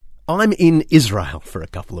I'm in Israel for a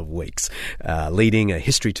couple of weeks, leading a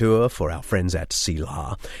history tour for our friends at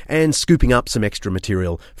CELA and scooping up some extra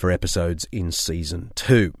material for episodes in Season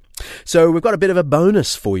 2. So we've got a bit of a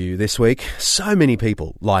bonus for you this week. So many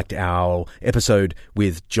people liked our episode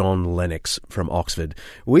with John Lennox from Oxford.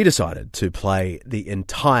 We decided to play the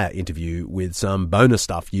entire interview with some bonus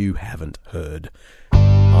stuff you haven't heard.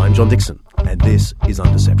 I'm John Dixon, and this is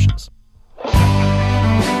Undeceptions.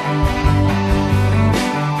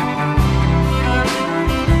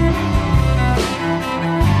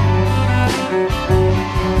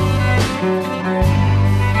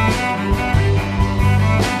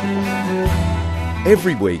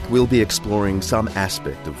 Every week we'll be exploring some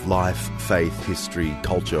aspect of life, faith, history,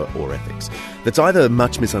 culture or ethics that's either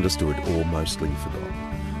much misunderstood or mostly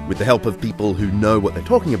forgotten. With the help of people who know what they're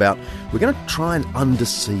talking about, we're going to try and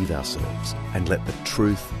undeceive ourselves and let the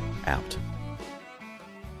truth out.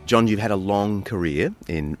 John, you've had a long career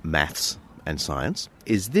in maths and science.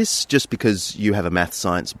 Is this just because you have a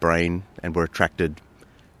math-science brain and were attracted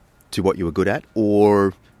to what you were good at?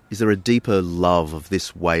 Or is there a deeper love of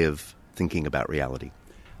this way of thinking about reality?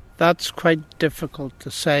 That's quite difficult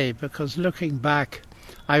to say, because looking back,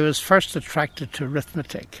 I was first attracted to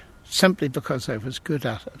arithmetic simply because I was good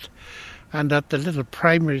at it. And at the little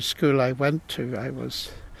primary school I went to, I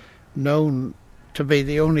was known to be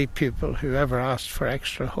the only pupil who ever asked for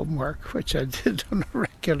extra homework, which I did on a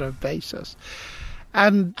regular basis.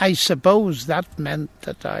 And I suppose that meant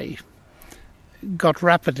that I got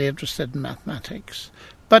rapidly interested in mathematics.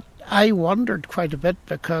 But I wondered quite a bit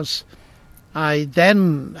because I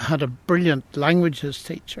then had a brilliant languages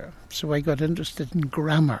teacher, so I got interested in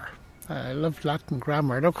grammar. I loved Latin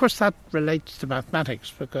grammar. And of course that relates to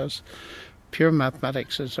mathematics because pure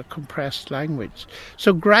mathematics is a compressed language.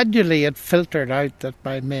 So gradually it filtered out that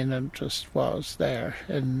my main interest was there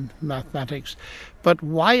in mathematics. But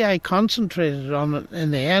why I concentrated on it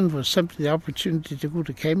in the end was simply the opportunity to go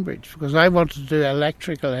to Cambridge, because I wanted to do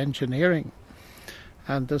electrical engineering.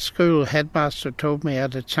 And the school headmaster told me I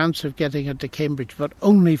had a chance of getting into Cambridge, but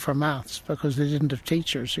only for maths, because they didn't have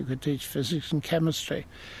teachers who could teach physics and chemistry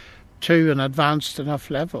to an advanced enough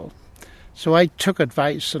level. So I took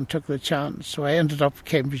advice and took the chance. So I ended up at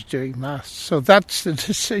Cambridge doing maths. So that's the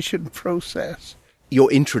decision process.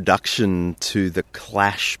 Your introduction to the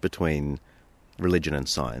clash between religion and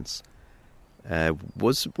science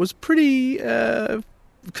was pretty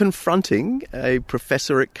confronting. A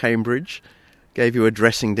professor at Cambridge gave you a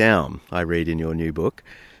dressing down, I read in your new book,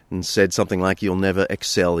 and said something like, you'll never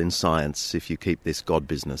excel in science if you keep this God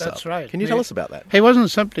business up. That's right. Can you tell us about that? He wasn't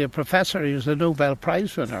simply a professor, he was a Nobel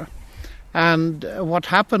Prize winner. And what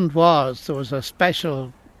happened was there was a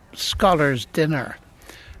special scholars' dinner,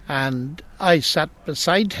 and I sat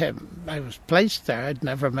beside him. I was placed there. I'd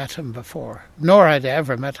never met him before, nor had I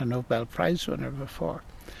ever met a Nobel Prize winner before.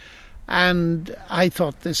 And I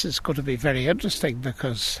thought, this is going to be very interesting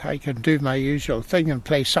because I can do my usual thing and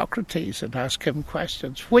play Socrates and ask him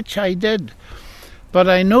questions, which I did. But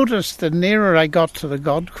I noticed the nearer I got to the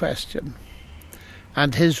God question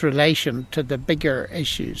and his relation to the bigger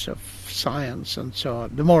issues of science and so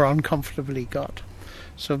on, the more uncomfortable he got.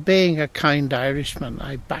 So being a kind Irishman,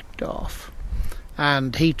 I backed off.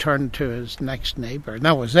 And he turned to his next neighbour. And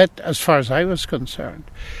that was it, as far as I was concerned.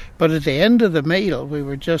 But at the end of the meal, we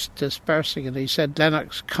were just dispersing, and he said,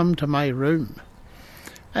 Lennox, come to my room.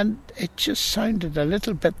 And it just sounded a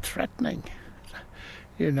little bit threatening.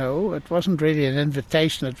 You know, it wasn't really an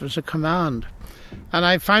invitation, it was a command. And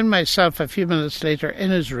I found myself a few minutes later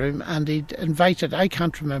in his room, and he'd invited, I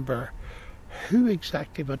can't remember who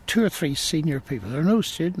exactly, but 2 or 3 senior people. There were no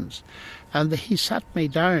students. And he sat me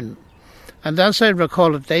down. And as I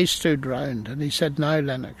recall it, they stood round, and he said, now,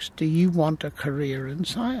 Lennox, do you want a career in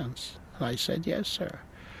science? And I said, yes, sir.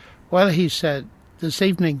 Well, he said, this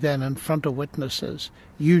evening then, in front of witnesses,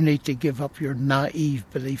 you need to give up your naive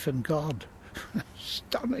belief in God.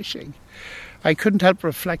 Astonishing. I couldn't help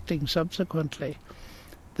reflecting subsequently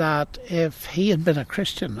that if he had been a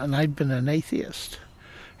Christian and I'd been an atheist,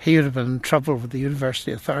 he would have been in trouble with the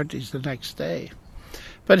university authorities the next day.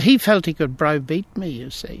 But he felt he could browbeat me, you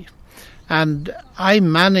see. And I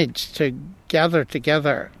managed to gather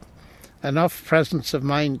together enough presence of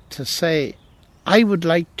mind to say, I would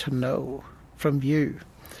like to know from you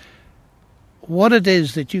what it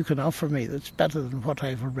is that you can offer me that's better than what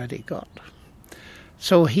I've already got.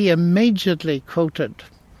 So he immediately quoted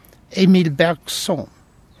Émile Bergson,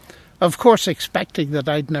 of course expecting that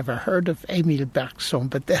I'd never heard of Émile Bergson,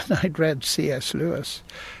 but then I'd read C.S. Lewis.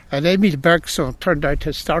 And Émile Bergson turned out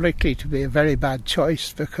historically to be a very bad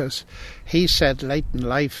choice because he said late in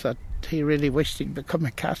life that he really wished he'd become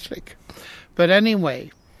a Catholic. But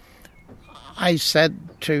anyway, I said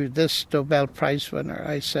to this Nobel Prize winner,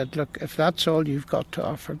 I said, look, if that's all you've got to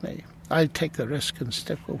offer me, I'll take the risk and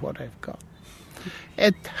stick with what I've got.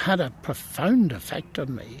 It had a profound effect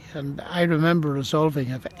on me, and I remember resolving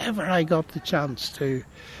if ever I got the chance to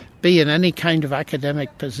be in any kind of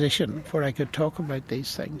academic position where I could talk about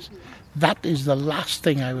these things, that is the last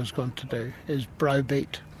thing I was going to do, is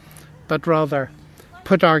browbeat, but rather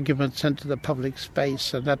put arguments into the public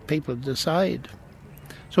space and let people decide.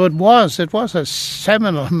 So it was a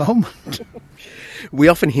seminal moment. We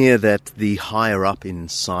often hear that the higher up in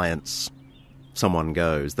science someone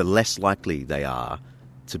goes, the less likely they are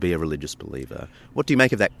to be a religious believer. What do you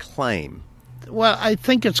make of that claim? Well, I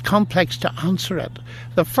think it's complex to answer it.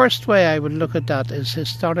 The first way I would look at that is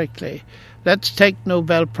historically. Let's take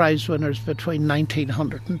Nobel Prize winners between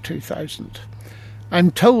 1900 and 2000.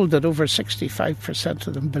 I'm told that over 65%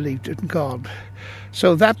 of them believed in God.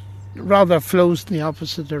 So that rather flows in the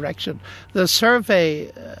opposite direction. The survey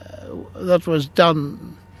that was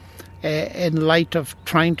done in light of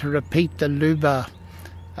trying to repeat the Luba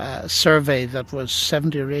survey that was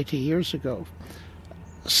 70 or 80 years ago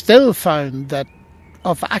still found that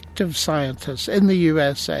of active scientists in the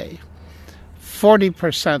USA,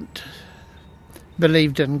 40%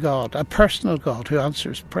 believed in God, a personal God who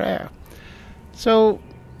answers prayer. So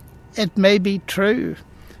it may be true.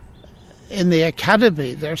 In the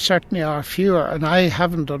academy, there certainly are fewer, and I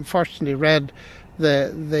haven't unfortunately read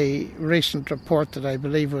the recent report that I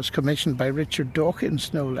believe was commissioned by Richard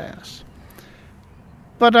Dawkins, no less.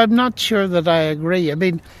 But I'm not sure that I agree. I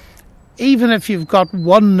mean, even if you've got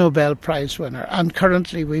one Nobel Prize winner, and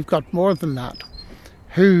currently we've got more than that,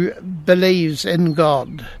 who believes in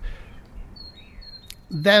God,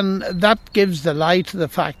 then that gives the lie to the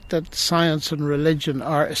fact that science and religion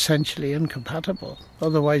are essentially incompatible.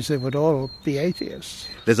 Otherwise they would all be atheists.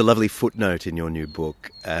 There's a lovely footnote in your new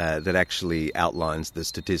book that actually outlines the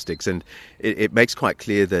statistics, and it makes quite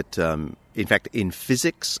clear that, in fact, in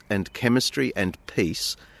physics and chemistry and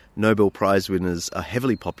peace, Nobel Prize winners are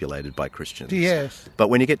heavily populated by Christians. Yes. But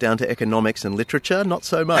when you get down to economics and literature, not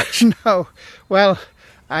so much. No. Well,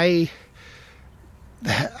 I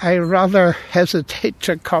rather hesitate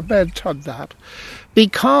to comment on that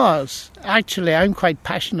because actually I'm quite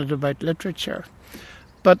passionate about literature.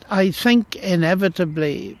 But I think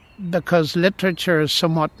inevitably, because literature is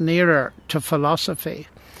somewhat nearer to philosophy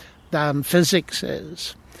than physics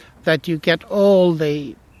is, that you get all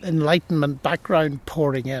the Enlightenment background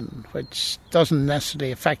pouring in, which doesn't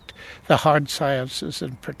necessarily affect the hard sciences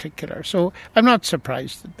in particular. So I'm not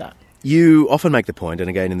surprised at that. You often make the point, and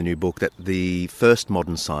again in the new book, that the first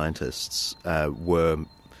modern scientists were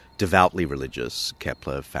devoutly religious,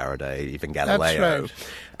 Kepler, Faraday, even Galileo. That's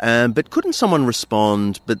right. But couldn't someone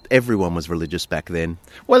respond, but everyone was religious back then?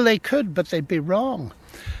 Well, they could, but they'd be wrong.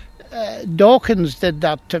 Dawkins did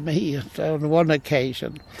that to me on one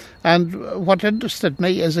occasion. And what interested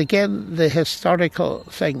me is, again, the historical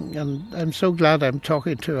thing. And I'm so glad I'm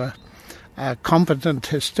talking to a competent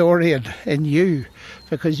historian in you,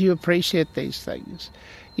 because you appreciate these things.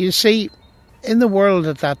 You see, in the world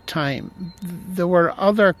at that time, there were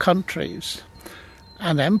other countries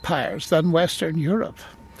and empires than Western Europe.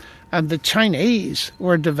 And the Chinese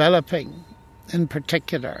were developing, in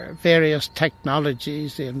particular, various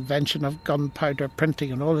technologies, the invention of gunpowder,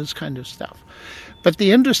 printing and all this kind of stuff. But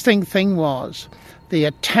the interesting thing was the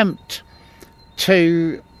attempt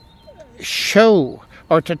to show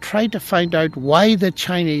or to try to find out why the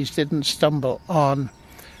Chinese didn't stumble on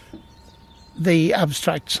the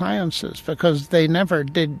abstract sciences, because they never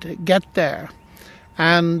did get there.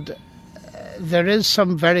 And there is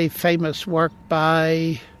some very famous work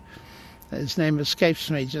by, his name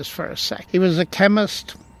escapes me just for a sec. He was a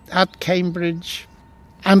chemist at Cambridge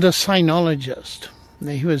and a sinologist.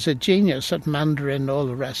 He was a genius at Mandarin, all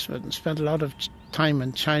the rest of it, and spent a lot of time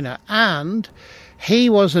in China. And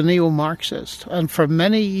he was a neo-Marxist, and for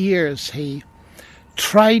many years he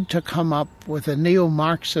tried to come up with a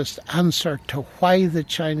neo-Marxist answer to why the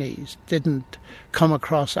Chinese didn't come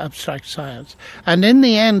across abstract science. And in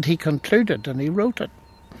the end he concluded, and he wrote it,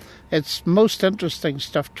 it's most interesting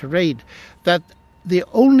stuff to read, that the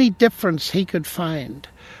only difference he could find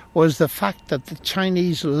was the fact that the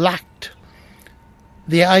Chinese lacked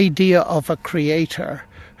the idea of a creator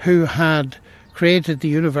who had created the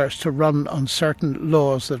universe to run on certain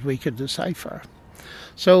laws that we could decipher.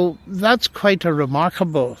 So that's quite a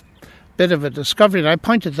remarkable bit of a discovery. And I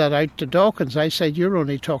pointed that out to Dawkins. I said, you're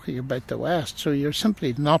only talking about the West, so you're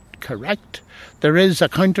simply not correct. There is a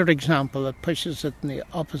counterexample that pushes it in the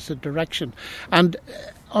opposite direction. And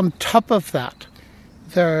on top of that,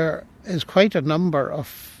 there is quite a number of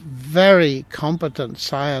very competent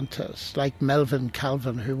scientists, like Melvin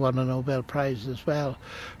Calvin, who won a Nobel Prize as well,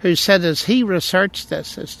 who said as he researched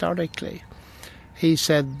this historically, he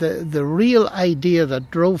said the real idea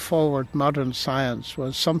that drove forward modern science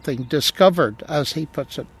was something discovered, as he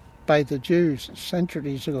puts it, by the Jews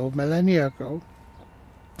centuries ago, millennia ago,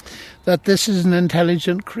 that this is an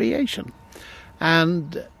intelligent creation.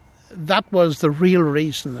 And that was the real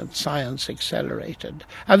reason that science accelerated.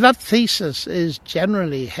 And that thesis is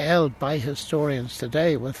generally held by historians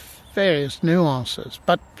today with various nuances,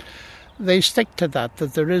 but they stick to that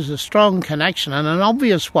there is a strong connection, and an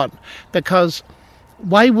obvious one, because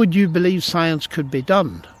why would you believe science could be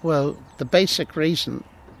done? Well, the basic reason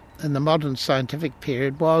in the modern scientific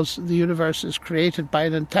period was the universe is created by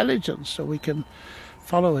an intelligence, so we can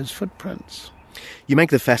follow his footprints. You make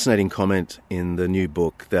the fascinating comment in the new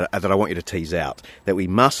book that I want you to tease out, that we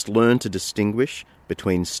must learn to distinguish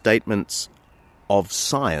between statements of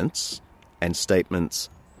science and statements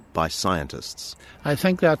by scientists. I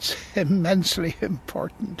think that's immensely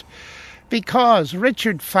important, because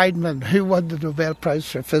Richard Feynman, who won the Nobel Prize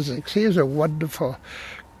for Physics, he has a wonderful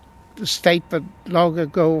statement long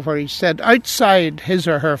ago where he said, outside his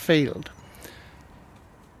or her field,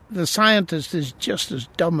 the scientist is just as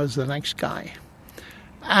dumb as the next guy.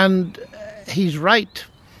 And he's right,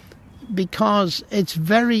 because it's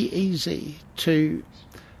very easy to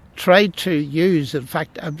try to use, in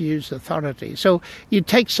fact, abuse authority. So you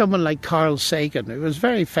take someone like Carl Sagan, who was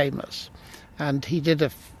very famous, and he did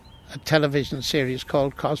a television series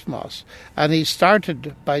called Cosmos, and he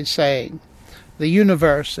started by saying, the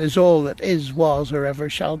universe is all that is, was, or ever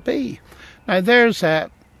shall be. Now there's a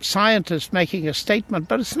scientist making a statement,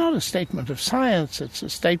 but it's not a statement of science, it's a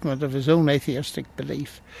statement of his own atheistic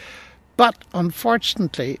belief. But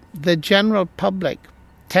unfortunately, the general public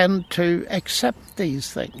tend to accept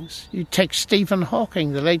these things. You take Stephen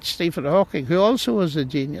Hawking, the late Stephen Hawking, who also was a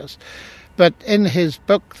genius, but in his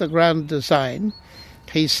book, The Grand Design,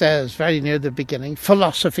 he says, very near the beginning,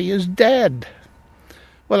 philosophy is dead.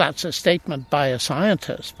 Well, that's a statement by a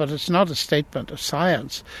scientist, but it's not a statement of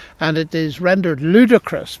science. And it is rendered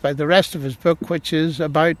ludicrous by the rest of his book, which is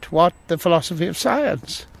about what? The philosophy of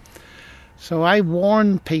science. So I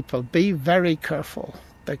warn people, be very careful,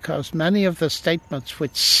 because many of the statements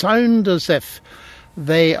which sound as if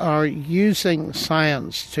they are using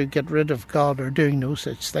science to get rid of God are doing no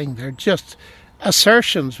such thing. They're just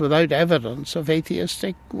assertions without evidence of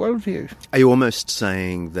atheistic worldview. Are you almost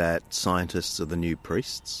saying that scientists are the new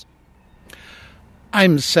priests?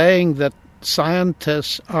 I'm saying that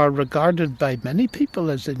scientists are regarded by many people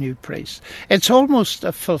as the new priests. It's almost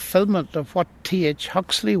a fulfillment of what T.H.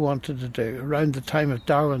 Huxley wanted to do around the time of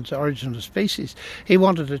Darwin's Origin of Species. He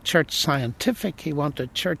wanted a church scientific. He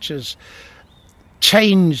wanted churches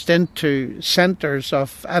changed into centres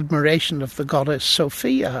of admiration of the goddess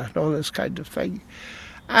Sophia and all this kind of thing.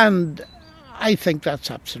 And I think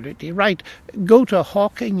that's absolutely right. Go to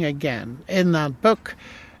Hawking again in that book.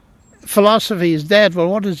 Philosophy is dead. Well,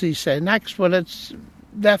 what does he say next? Well, it's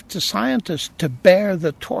left to scientists to bear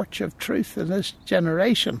the torch of truth in this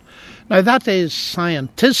generation. Now, that is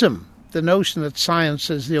scientism, the notion that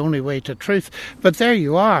science is the only way to truth. But there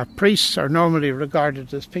you are. Priests are normally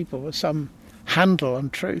regarded as people with some handle on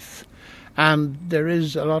truth, and there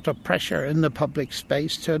is a lot of pressure in the public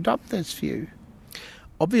space to adopt this view.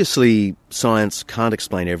 Obviously, science can't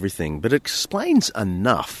explain everything, but it explains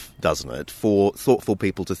enough, doesn't it, for thoughtful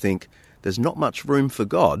people to think there's not much room for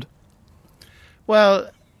God? Well,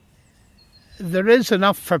 there is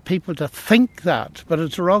enough for people to think that, but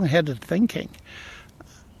it's wrong-headed thinking.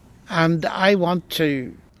 And I want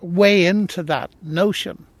to weigh into that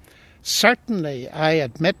notion. Certainly, I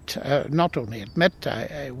admit, not only admit,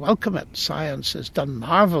 I welcome it. Science has done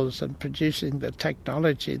marvels in producing the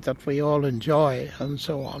technology that we all enjoy and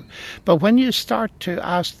so on. But when you start to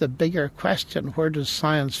ask the bigger question, where does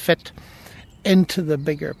science fit into the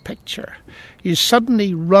bigger picture, you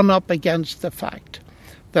suddenly run up against the fact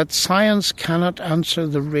that science cannot answer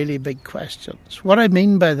the really big questions. What I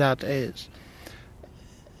mean by that is,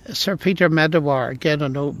 Sir Peter Medawar, again a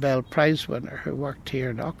Nobel Prize winner who worked here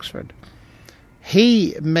in Oxford,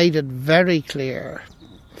 he made it very clear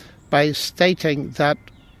by stating that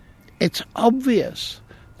it's obvious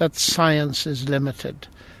that science is limited.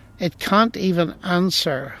 It can't even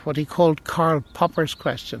answer what he called Karl Popper's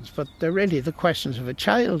questions, but they're really the questions of a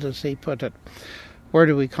child, as he put it. Where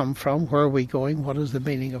do we come from? Where are we going? What is the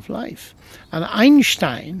meaning of life? And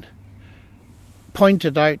Einstein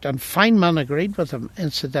pointed out, and Feynman agreed with him,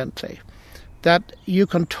 incidentally, that you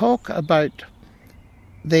can talk about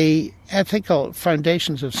the ethical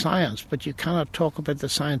foundations of science, but you cannot talk about the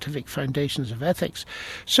scientific foundations of ethics.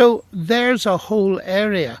 So there's a whole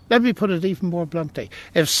area. Let me put it even more bluntly.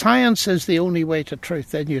 If science is the only way to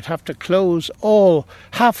truth, then you'd have to close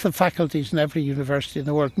half the faculties in every university in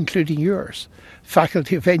the world, including yours.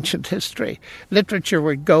 Faculty of Ancient History. Literature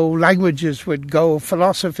would go, languages would go,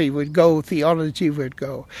 philosophy would go, theology would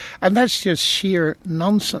go. And that's just sheer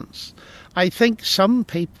nonsense. I think some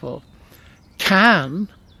people can,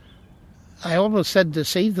 I almost said,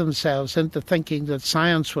 deceive themselves into thinking that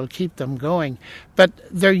science will keep them going. But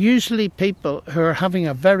they're usually people who are having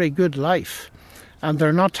a very good life and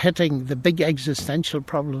they're not hitting the big existential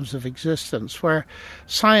problems of existence, where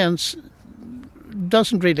science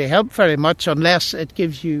doesn't really help very much unless it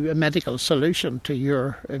gives you a medical solution to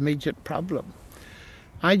your immediate problem.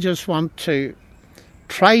 I just want to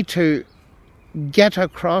try to get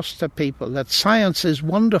across to people that science is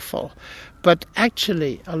wonderful, but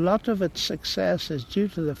actually a lot of its success is due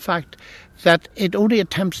to the fact that it only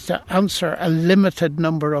attempts to answer a limited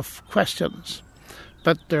number of questions.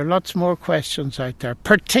 But there are lots more questions out there,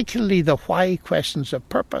 particularly the why questions of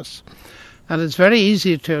purpose. And it's very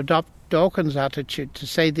easy to adopt Dawkins' attitude to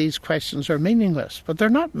say these questions are meaningless, but they're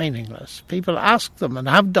not meaningless. People ask them and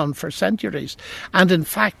have done for centuries. And in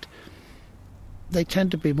fact, they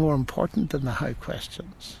tend to be more important than the how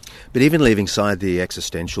questions. But even leaving aside the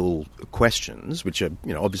existential questions, which are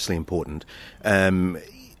obviously important,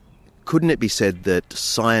 couldn't it be said that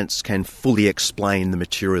science can fully explain the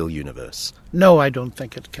material universe? No, I don't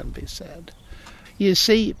think it can be said. You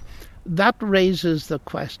see, that raises the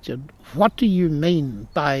question, what do you mean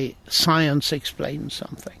by science explains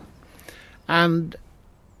something? And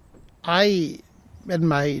in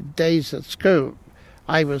my days at school,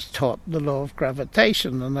 I was taught the law of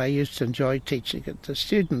gravitation, and I used to enjoy teaching it to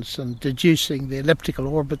students and deducing the elliptical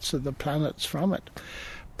orbits of the planets from it.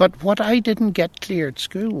 But what I didn't get clear at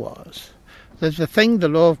school was that the thing the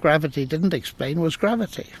law of gravity didn't explain was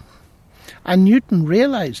gravity. And Newton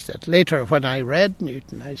realized it. Later, when I read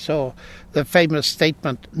Newton, I saw the famous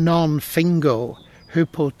statement, non fingo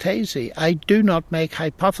hypothesi, I do not make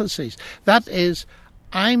hypotheses. That is,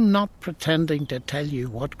 I'm not pretending to tell you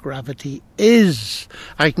what gravity is.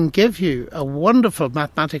 I can give you a wonderful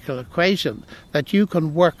mathematical equation that you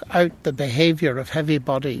can work out the behaviour of heavy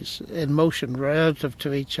bodies in motion relative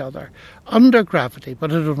to each other under gravity,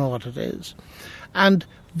 but I don't know what it is. And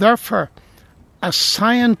therefore, a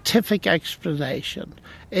scientific explanation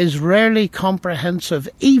is rarely comprehensive,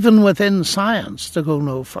 even within science, to go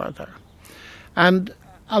no further. And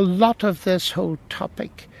a lot of this whole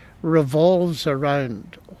topic revolves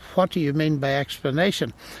around what do you mean by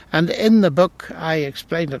explanation. And in the book I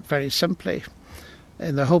explain it very simply,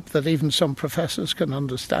 in the hope that even some professors can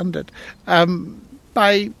understand it,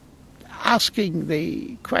 by asking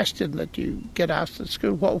the question that you get asked at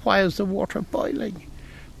school, why is the water boiling?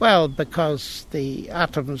 Well, because the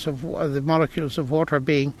the molecules of water are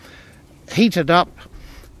being heated up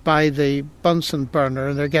by the Bunsen burner,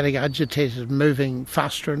 and they're getting agitated, moving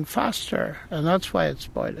faster and faster, and that's why it's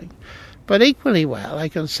boiling. But equally well, I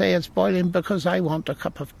can say it's boiling because I want a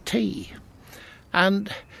cup of tea.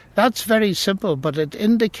 And that's very simple, but it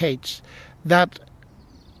indicates that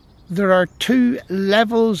there are two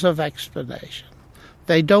levels of explanation.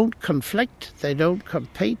 They don't conflict, they don't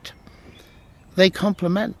compete, they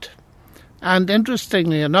complement. And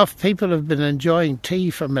interestingly enough, people have been enjoying tea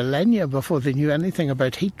for millennia before they knew anything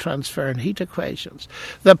about heat transfer and heat equations.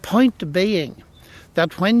 The point being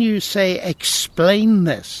that when you say explain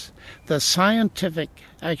this, the scientific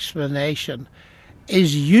explanation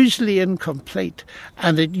is usually incomplete,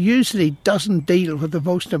 and it usually doesn't deal with the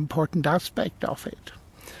most important aspect of it.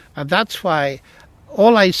 And that's why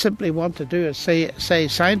all I simply want to do is say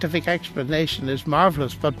scientific explanation is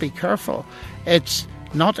marvellous, but be careful. It's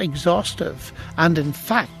not exhaustive. And in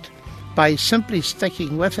fact, by simply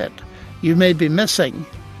sticking with it, you may be missing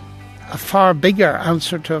a far bigger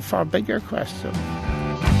answer to a far bigger question.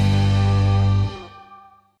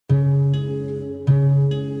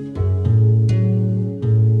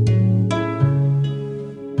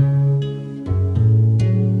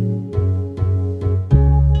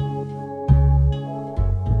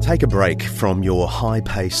 Take a break from your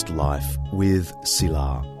high-paced life with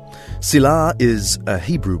Silah. Silah is a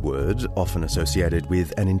Hebrew word often associated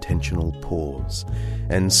with an intentional pause.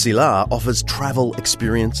 And Silah offers travel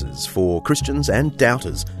experiences for Christians and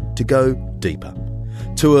doubters to go deeper.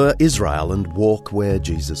 Tour Israel and walk where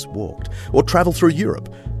Jesus walked. Or travel through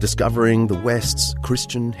Europe, discovering the West's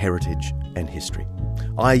Christian heritage and history.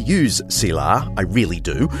 I use Silah, I really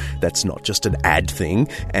do. That's not just an ad thing,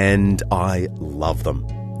 and I love them.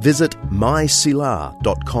 visit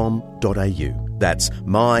mysilah.com.au. That's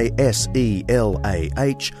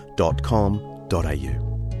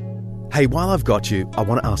myselah.com.au. Hey, while I've got you, I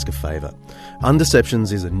want to ask a favour.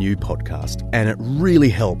 Underceptions is a new podcast, and it really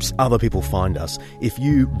helps other people find us if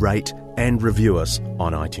you rate and review us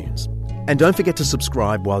on iTunes. And don't forget to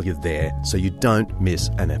subscribe while you're there so you don't miss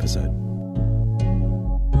an episode.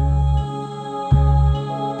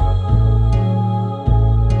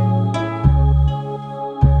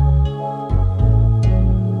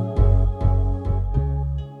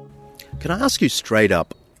 Can I ask you straight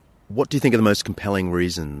up, what do you think are the most compelling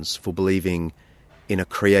reasons for believing in a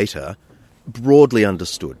creator, broadly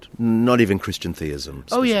understood, not even Christian theism?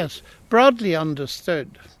 Oh yes, broadly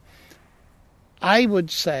understood. I would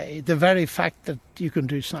say the very fact that you can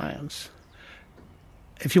do science,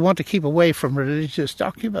 if you want to keep away from religious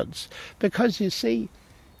documents, because you see,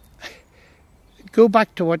 go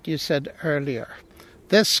back to what you said earlier,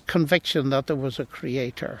 this conviction that there was a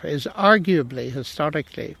creator is arguably,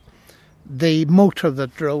 historically, the motor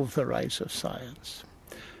that drove the rise of science.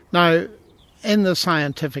 Now, in the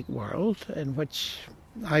scientific world, in which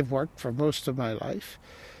I've worked for most of my life,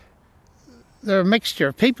 there are a mixture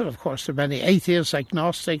of people, of course. There are many atheists,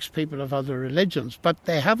 agnostics, people of other religions, but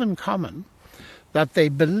they have in common that they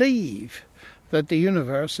believe that the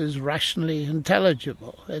universe is rationally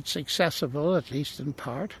intelligible. It's accessible, at least in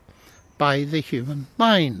part, by the human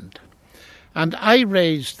mind. And I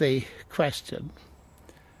raised the question,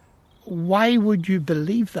 why would you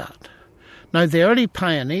believe that? Now, the early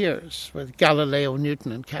pioneers, with Galileo,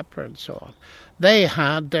 Newton and Kepler and so on, they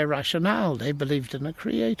had their rationale. They believed in a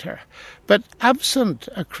creator. But absent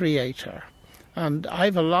a creator, and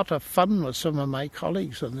I've a lot of fun with some of my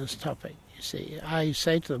colleagues on this topic, you see, I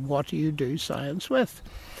say to them, what do you do science with?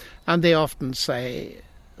 And they often say,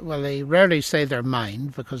 well, they rarely say their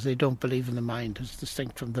mind, because they don't believe in the mind as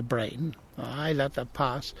distinct from the brain. I let that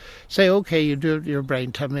pass. Say, okay, you do your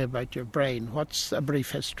brain, tell me about your brain. What's a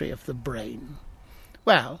brief history of the brain?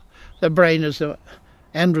 Well, the brain is the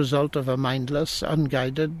end result of a mindless,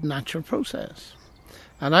 unguided, natural process.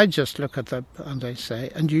 And I just look at that and I say,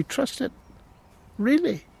 and you trust it?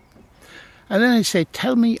 Really? And then I say,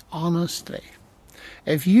 tell me honestly,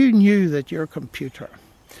 if you knew that your computer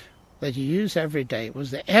that you use every day was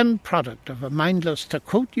the end product of a mindless, to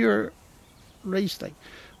quote your reasoning,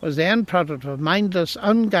 was the end product of a mindless,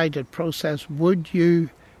 unguided process, would you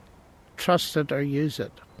trust it or use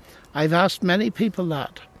it? I've asked many people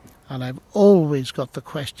that, and I've always got the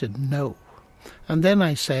question, no. And then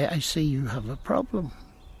I say, I see you have a problem.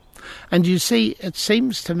 And you see, it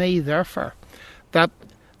seems to me, therefore, that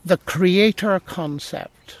the creator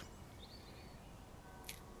concept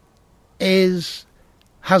has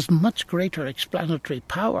much greater explanatory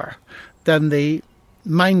power than the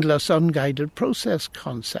mindless, unguided process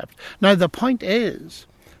concept. Now, the point is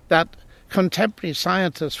that contemporary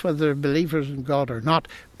scientists, whether they're believers in God or not,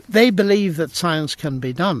 they believe that science can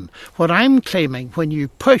be done. What I'm claiming, when you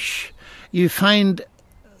push, you find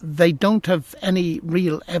they don't have any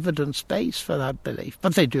real evidence base for that belief.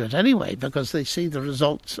 But they do it anyway because they see the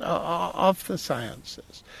results of the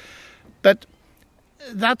sciences. But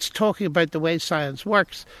that's talking about the way science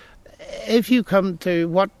works. If you come to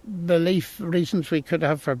what reasons we could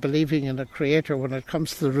have for believing in a creator when it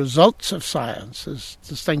comes to the results of science, as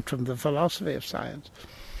distinct from the philosophy of science,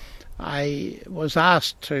 I was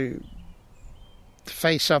asked to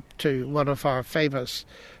face up to one of our famous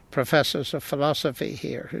professors of philosophy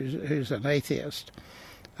here, who's an atheist,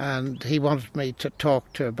 and he wanted me to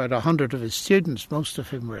talk to about 100 of his students, most of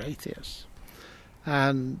whom were atheists.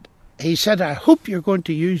 And he said, I hope you're going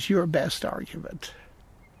to use your best argument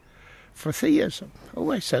for theism.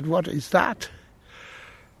 Oh, I said, what is that?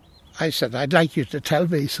 I said, I'd like you to tell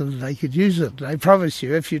me so that I could use it. And I promise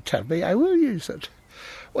you, if you tell me, I will use it.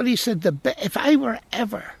 Well, he said, if I were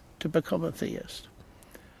ever to become a theist,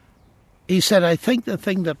 he said, I think the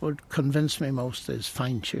thing that would convince me most is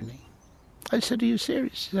fine-tuning. I said, are you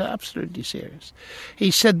serious? He said, absolutely serious.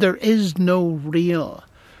 He said, there is no real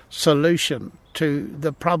solution to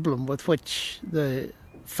the problem with which the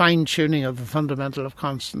fine-tuning of the fundamental of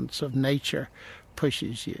constants of nature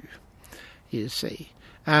pushes you, you see.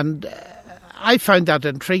 And I found that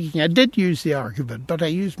intriguing. I did use the argument, but I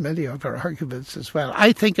used many other arguments as well.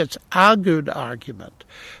 I think it's a good argument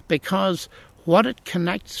because what it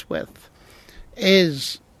connects with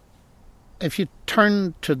is, if you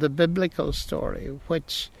turn to the biblical story,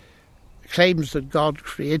 which claims that God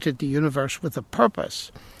created the universe with a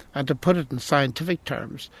purpose, and to put it in scientific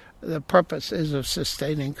terms, the purpose is of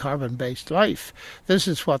sustaining carbon-based life. This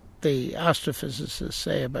is what the astrophysicists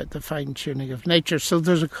say about the fine-tuning of nature. So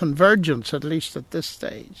there's a convergence, at least at this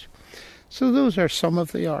stage. So those are some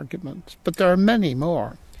of the arguments, but there are many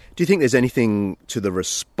more. Do you think there's anything to the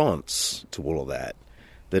response to all of that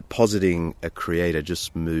positing a creator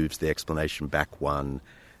just moves the explanation back one,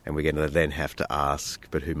 and we're going to then have to ask,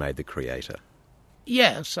 but who made the creator?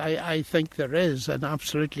 Yes, I think there is an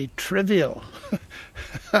absolutely trivial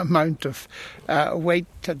amount of weight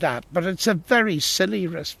to that. But it's a very silly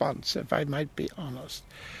response, if I might be honest.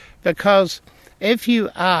 Because if you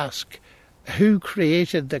ask who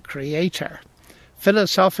created the creator,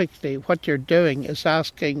 philosophically what you're doing is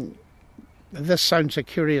asking, this sounds a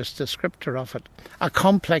curious descriptor of it, a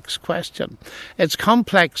complex question. It's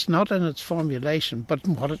complex not in its formulation, but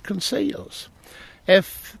in what it conceals.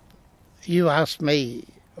 If you ask me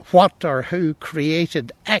what or who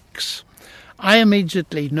created X, I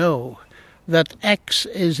immediately know that X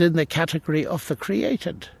is in the category of the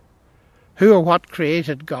created. Who or what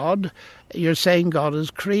created God? You're saying God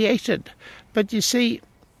is created. But you see,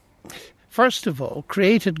 first of all,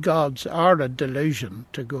 created gods are a delusion,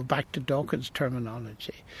 to go back to Dawkins'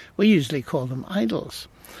 terminology. We usually call them idols.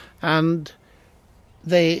 And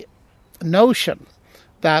the notion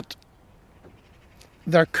that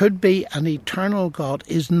there could be an eternal God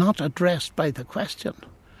is not addressed by the question.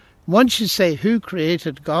 Once you say who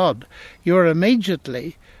created God, you're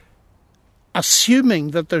immediately assuming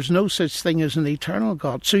that there's no such thing as an eternal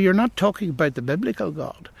God. So you're not talking about the biblical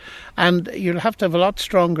God. And you'll have to have a lot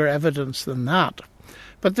stronger evidence than that.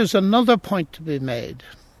 But there's another point to be made,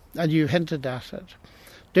 and you hinted at it.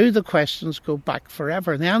 Do the questions go back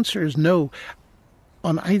forever? And the answer is no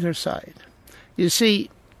on either side. You see,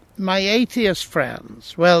 my atheist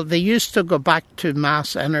friends, well, they used to go back to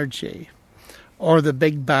mass energy or the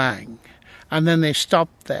Big Bang, and then they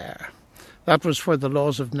stopped there. That was where the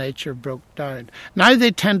laws of nature broke down. Now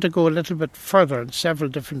they tend to go a little bit further in several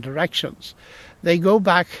different directions. They go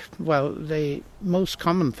back, well, the most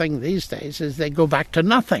common thing these days is they go back to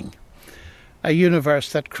nothing, a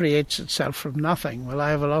universe that creates itself from nothing. Well, I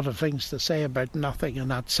have a lot of things to say about nothing in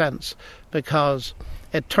that sense, because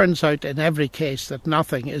it turns out in every case that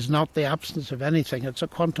nothing is not the absence of anything. It's a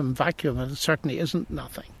quantum vacuum, and it certainly isn't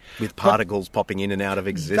nothing. With particles popping in and out of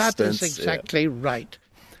existence. That is exactly right.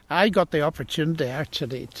 I got the opportunity,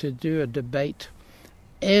 actually, to do a debate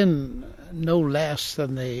in no less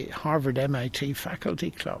than the Harvard-MIT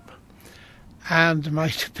Faculty Club. And my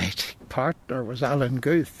debating partner was Alan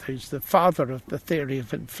Guth, who's the father of the theory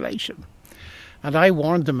of inflation. And I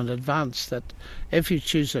warned them in advance that if you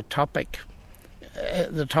choose a topic,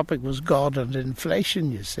 the topic was God and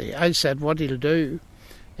inflation, you see. I said what he'll do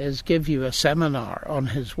is give you a seminar on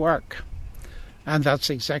his work. And that's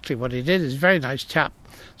exactly what he did. He's a very nice chap.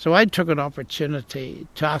 So I took an opportunity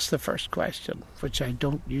to ask the first question, which I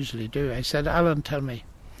don't usually do. I said, Alan, tell me,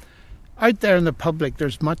 out there in the public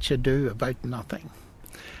there's much ado about nothing.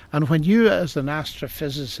 And when you as an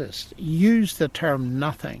astrophysicist use the term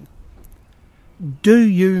nothing, do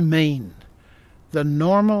you mean the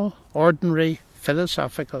normal, ordinary,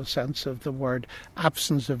 philosophical sense of the word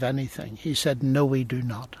absence of anything? He said, no, we do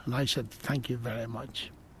not. And I said, thank you very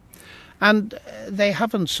much. And they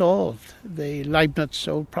haven't solved the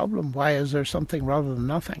Leibniz-solved problem. Why is there something rather than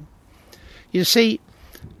nothing? You see,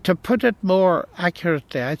 to put it more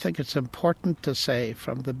accurately, I think it's important to say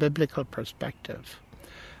from the biblical perspective,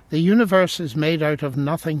 the universe is made out of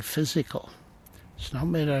nothing physical. It's not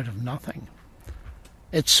made out of nothing.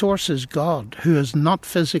 Its source is God, who is not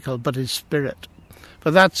physical but is spirit.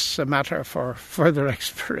 But that's a matter for further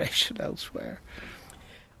exploration elsewhere.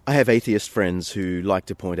 I have atheist friends who like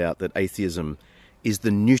to point out that atheism is the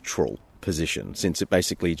neutral position, since it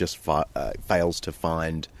basically just fails to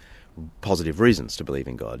find positive reasons to believe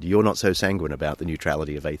in God. You're not so sanguine about the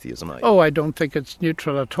neutrality of atheism, are you? Oh, I don't think it's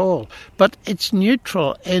neutral at all. But it's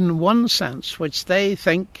neutral in one sense, which they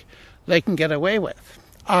think they can get away with.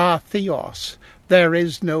 Theos. There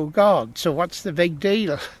is no God. So what's the big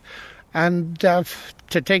deal? And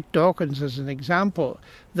to take Dawkins as an example,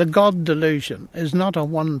 the God delusion is not a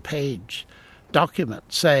one-page document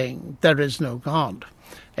saying there is no God.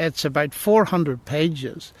 It's about 400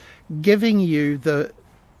 pages giving you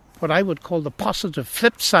what I would call the positive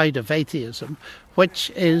flip side of atheism,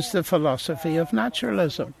 which is the philosophy of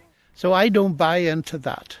naturalism. So I don't buy into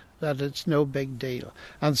that it's no big deal.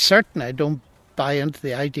 And certainly I don't buy into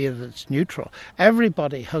the idea that it's neutral.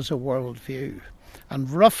 Everybody has a worldview. And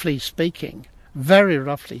roughly speaking, very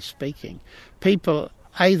roughly speaking, people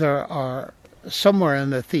either are somewhere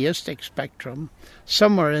in the theistic spectrum,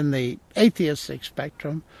 somewhere in the atheistic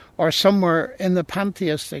spectrum, or somewhere in the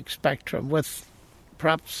pantheistic spectrum with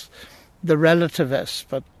perhaps the relativists,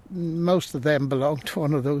 but most of them belong to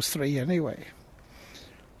one of those three anyway.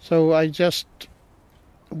 So I just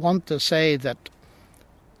want to say that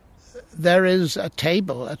there is a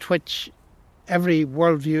table at which every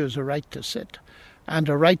worldview has a right to sit and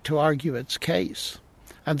a right to argue its case.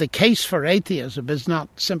 And the case for atheism is not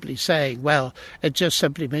simply saying, well, it just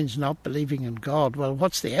simply means not believing in God. Well,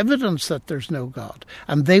 what's the evidence that there's no God?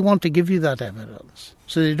 And they want to give you that evidence.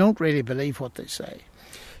 So they don't really believe what they say.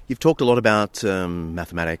 You've talked a lot about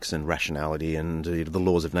mathematics and rationality and the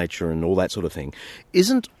laws of nature and all that sort of thing.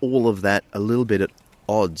 Isn't all of that a little bit at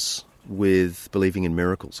odds with believing in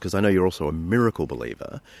miracles? Because I know you're also a miracle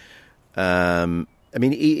believer. I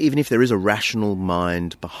mean, even if there is a rational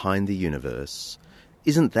mind behind the universe,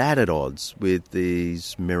 isn't that at odds with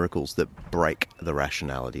these miracles that break the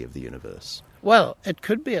rationality of the universe? Well, it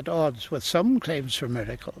could be at odds with some claims for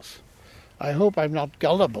miracles. I hope I'm not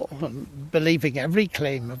gullible and believing every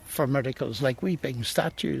claim for miracles like weeping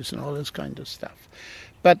statues and all this kind of stuff.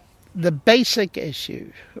 But the basic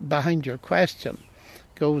issue behind your question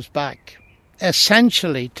goes back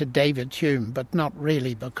essentially to David Hume, but not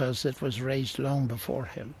really, because it was raised long before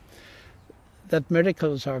him, that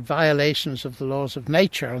miracles are violations of the laws of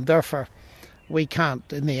nature, and therefore we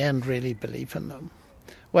can't, in the end, really believe in them.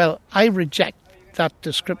 Well, I reject that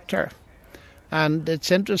descriptor, and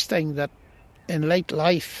it's interesting that in late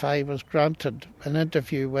life I was granted an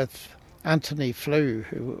interview with Anthony Flew,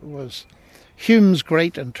 who was Hume's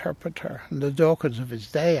great interpreter and the Dawkins of his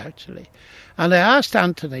day, actually. And I asked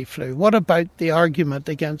Anthony Flew, what about the argument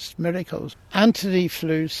against miracles? Anthony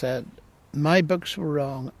Flew said, my books were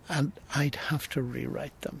wrong and I'd have to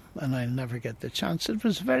rewrite them and I'll never get the chance. It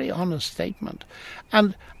was a very honest statement.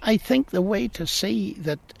 And I think the way to see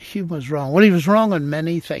that Hume was wrong, well, he was wrong on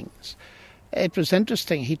many things. It was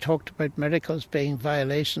interesting, he talked about miracles being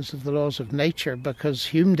violations of the laws of nature because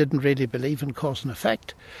Hume didn't really believe in cause and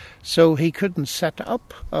effect, so he couldn't set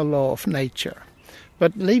up a law of nature.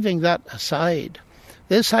 But leaving that aside,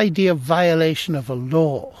 this idea of violation of a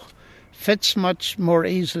law fits much more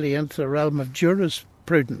easily into the realm of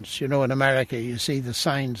jurisprudence. You know, in America you see the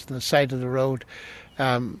signs on the side of the road,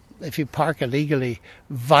 if you park illegally,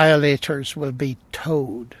 violators will be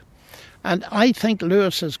towed. And I think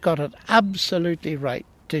Lewis has got it absolutely right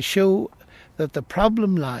to show that the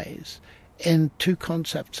problem lies in two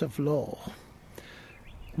concepts of law.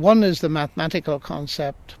 One is the mathematical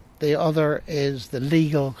concept, the other is the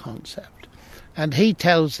legal concept. And he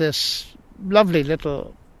tells this lovely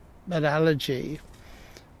little analogy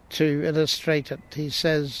to illustrate it. He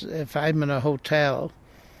says, if I'm in a hotel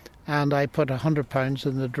and I put £100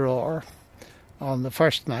 in the drawer on the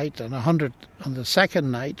first night and 100 on the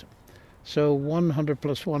second night, so 100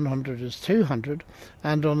 plus 100 is 200.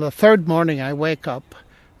 And on the third morning I wake up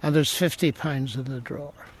and there's £50 in the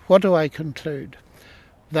drawer. What do I conclude?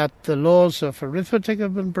 That the laws of arithmetic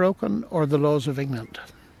have been broken or the laws of England?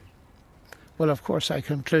 Well, of course, I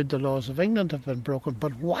conclude the laws of England have been broken.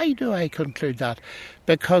 But why do I conclude that?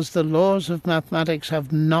 Because the laws of mathematics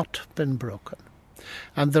have not been broken.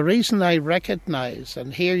 And the reason I recognise,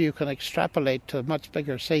 and here you can extrapolate to a much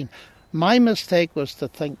bigger scene, my mistake was to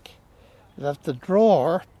think that the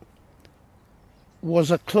drawer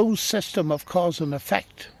was a closed system of cause and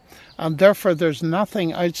effect, and therefore there's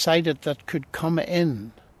nothing outside it that could come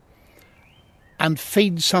in and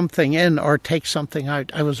feed something in or take something out.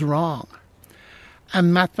 I was wrong.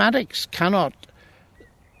 And mathematics cannot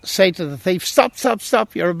say to the thief, stop, stop,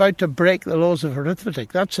 stop, you're about to break the laws of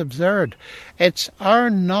arithmetic. That's absurd. It's our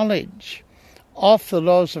knowledge of the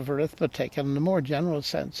laws of arithmetic, and in a more general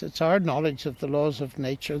sense, it's our knowledge of the laws of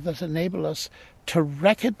nature that enable us to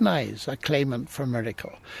recognize a claimant for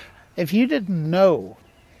miracle. If you didn't know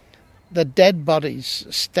that dead bodies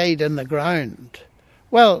stayed in the ground,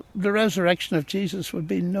 well, the resurrection of Jesus would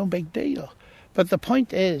be no big deal. But the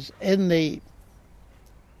point is, in the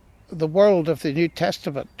world of the New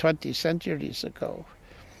Testament 20 centuries ago,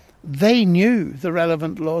 they knew the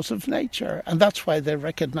relevant laws of nature, and that's why they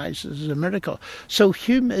recognized it as a miracle. So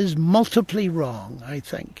Hume is multiply wrong, I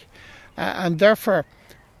think. And therefore,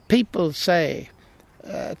 people say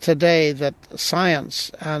today that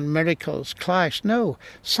science and miracles clash. No,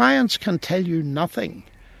 science can tell you nothing.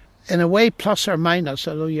 In a way, plus or minus,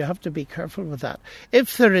 although you have to be careful with that.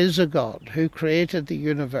 If there is a God who created the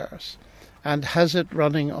universe and has it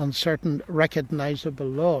running on certain recognizable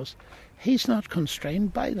laws, he's not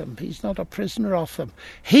constrained by them. He's not a prisoner of them.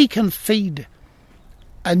 He can feed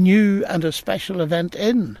a new and a special event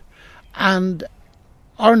in. And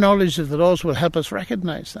our knowledge of the laws will help us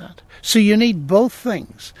recognize that. So you need both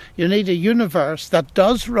things. You need a universe that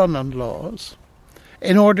does run on laws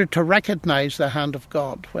in order to recognize the hand of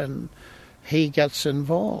God when he gets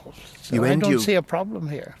involved. So I don't see a problem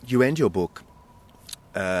here. You end your book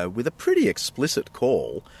with a pretty explicit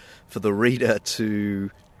call for the reader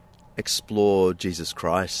to explore Jesus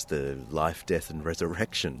Christ, the life, death and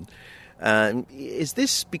resurrection. Is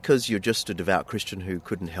this because you're just a devout Christian who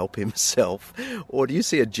couldn't help himself, or do you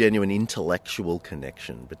see a genuine intellectual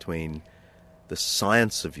connection between the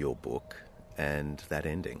science of your book and that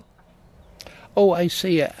ending? Oh, I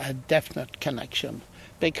see a definite connection,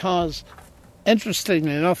 because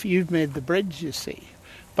interestingly enough, you've made the bridge, you see,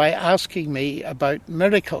 by asking me about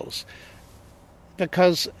miracles,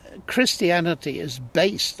 because Christianity is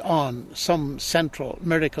based on some central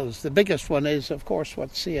miracles. The biggest one is, of course,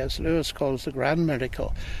 what C.S. Lewis calls the grand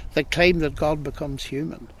miracle, the claim that God becomes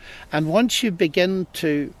human. And once you begin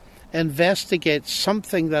to investigate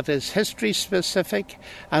something that is history-specific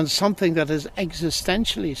and something that is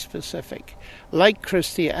existentially specific, like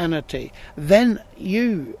Christianity, then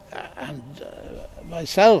you and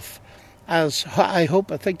myself, as I hope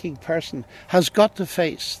a thinking person, has got to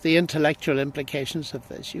face the intellectual implications of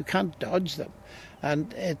this. You can't dodge them.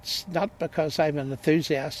 And it's not because I'm an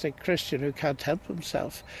enthusiastic Christian who can't help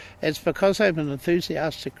himself. It's because I'm an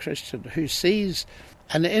enthusiastic Christian who sees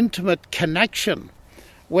an intimate connection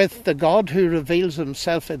with the God who reveals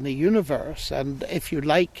himself in the universe, and if you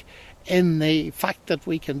like, in the fact that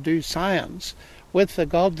we can do science, with the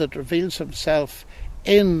God that reveals himself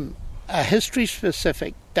in a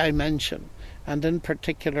history-specific dimension, and in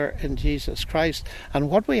particular in Jesus Christ. And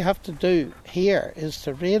what we have to do here is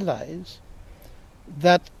to realize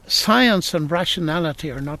that science and rationality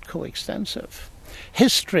are not coextensive.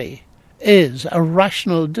 History is a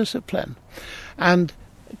rational discipline, and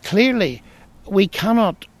clearly we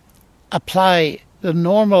cannot apply the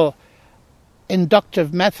normal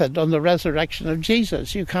inductive method on the resurrection of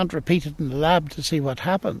Jesus. You can't repeat it in the lab to see what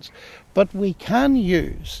happens. But we can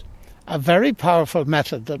use a very powerful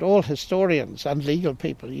method that all historians and legal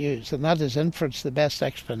people use, and that is inference the best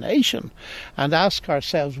explanation, and ask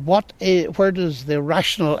ourselves, where does the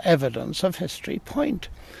rational evidence of history point?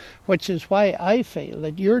 Which is why I feel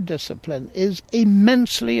that your discipline is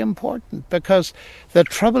immensely important, because the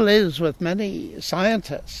trouble is with many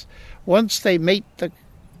scientists, once they meet the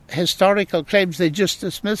historical claims, they just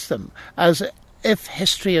dismiss them as if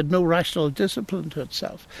history had no rational discipline to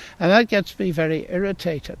itself. And that gets me very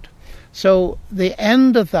irritated. So the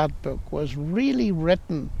end of that book was really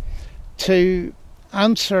written to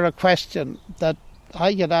answer a question that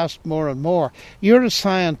I get asked more and more. You're a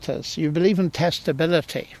scientist, you believe in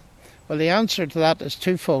testability. Well, the answer to that is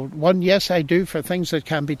twofold. One, yes, I do for things that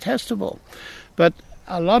can be testable. But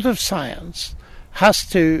a lot of science has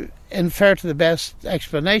to infer to the best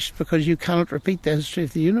explanation, because you cannot repeat the history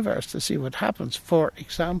of the universe to see what happens. For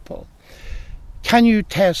example, can you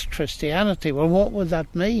test Christianity? Well, what would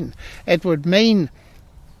that mean? It would mean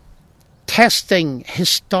testing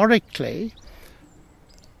historically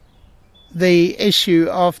the issue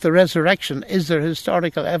of the resurrection. Is there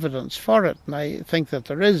historical evidence for it? And I think that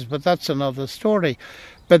there is, but that's another story.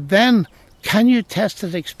 But then, can you test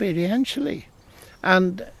it experientially?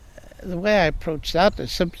 And the way I approach that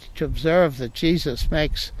is simply to observe that Jesus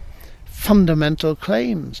makes fundamental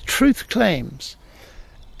claims, truth claims.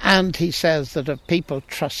 And he says that if people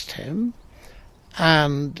trust him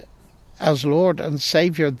and as Lord and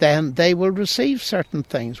Saviour, then they will receive certain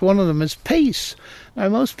things. One of them is peace. Now,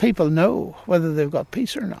 most people know whether they've got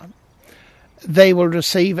peace or not. They will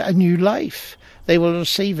receive a new life. They will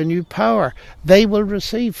receive a new power. They will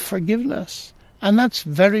receive forgiveness. And that's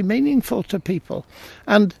very meaningful to people.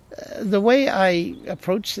 And the way I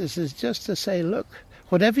approach this is just to say, look,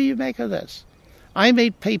 whatever you make of this, I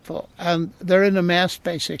meet people and they're in a mess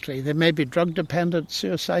basically. They may be drug dependent,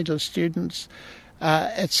 suicidal students,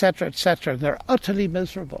 etc., etc. They're utterly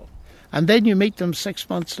miserable. And then you meet them 6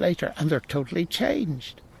 months later and they're totally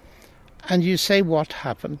changed. And you say, what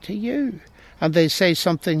happened to you? And they say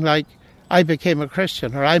something like, I became a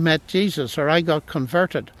Christian, or I met Jesus, or I got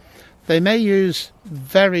converted. They may use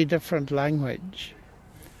very different language.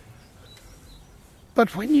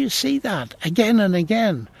 But when you see that again and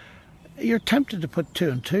again, you're tempted to put 2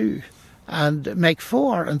 and 2 and make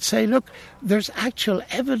 4 and say, look, there's actual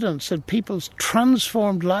evidence in people's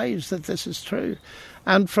transformed lives that this is true.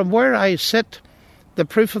 And from where I sit, the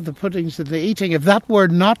proof of the pudding's in the eating. If that were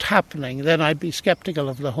not happening, then I'd be sceptical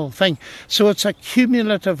of the whole thing. So it's a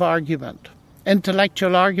cumulative argument.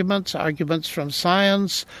 Intellectual arguments, arguments from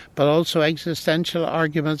science, but also existential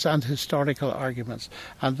arguments and historical arguments.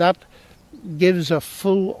 And that gives a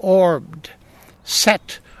full-orbed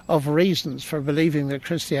set of reasons for believing that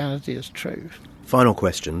Christianity is true. Final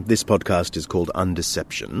question. This podcast is called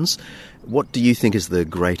Undeceptions. What do you think is the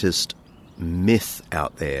greatest myth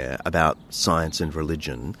out there about science and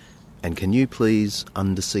religion? And can you please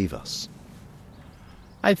undeceive us?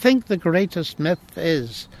 I think the greatest myth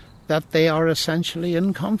is that they are essentially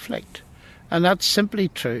in conflict. And that's simply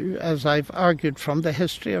true, as I've argued from the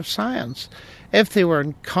history of science. If they were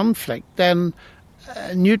in conflict, then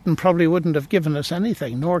Newton probably wouldn't have given us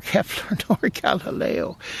anything, nor Kepler, nor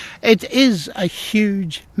Galileo. It is a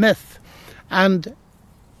huge myth, and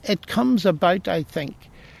it comes about, I think,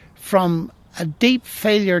 from a deep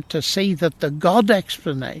failure to see that the God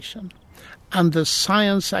explanation and the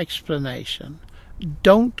science explanation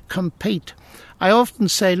don't compete. I often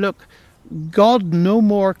say, look, God no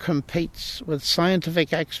more competes with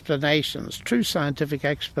scientific explanations, true scientific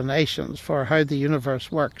explanations for how the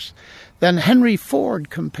universe works, than Henry Ford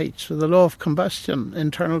competes with the law of combustion,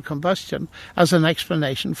 internal combustion, as an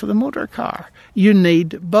explanation for the motor car. You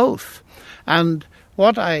need both. And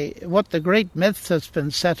what the great myth that's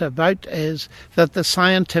been set about is that the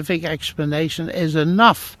scientific explanation is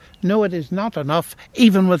enough. No, it is not enough,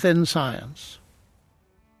 even within science.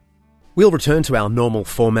 We'll return to our normal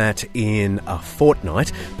format in a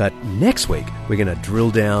fortnight, but next week we're going to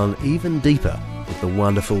drill down even deeper with the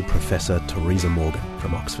wonderful Professor Teresa Morgan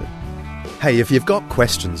from Oxford. Hey, if you've got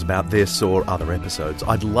questions about this or other episodes,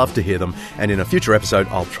 I'd love to hear them, and in a future episode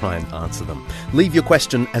I'll try and answer them. Leave your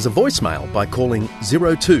question as a voicemail by calling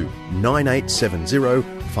 02 9870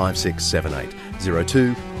 5678,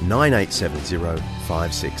 02 9870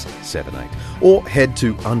 5678, or head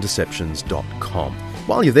to undeceptions.com.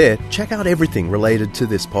 While you're there, check out everything related to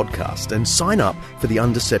this podcast and sign up for the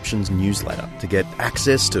Undeceptions newsletter to get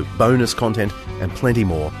access to bonus content and plenty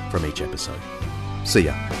more from each episode. See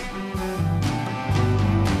ya.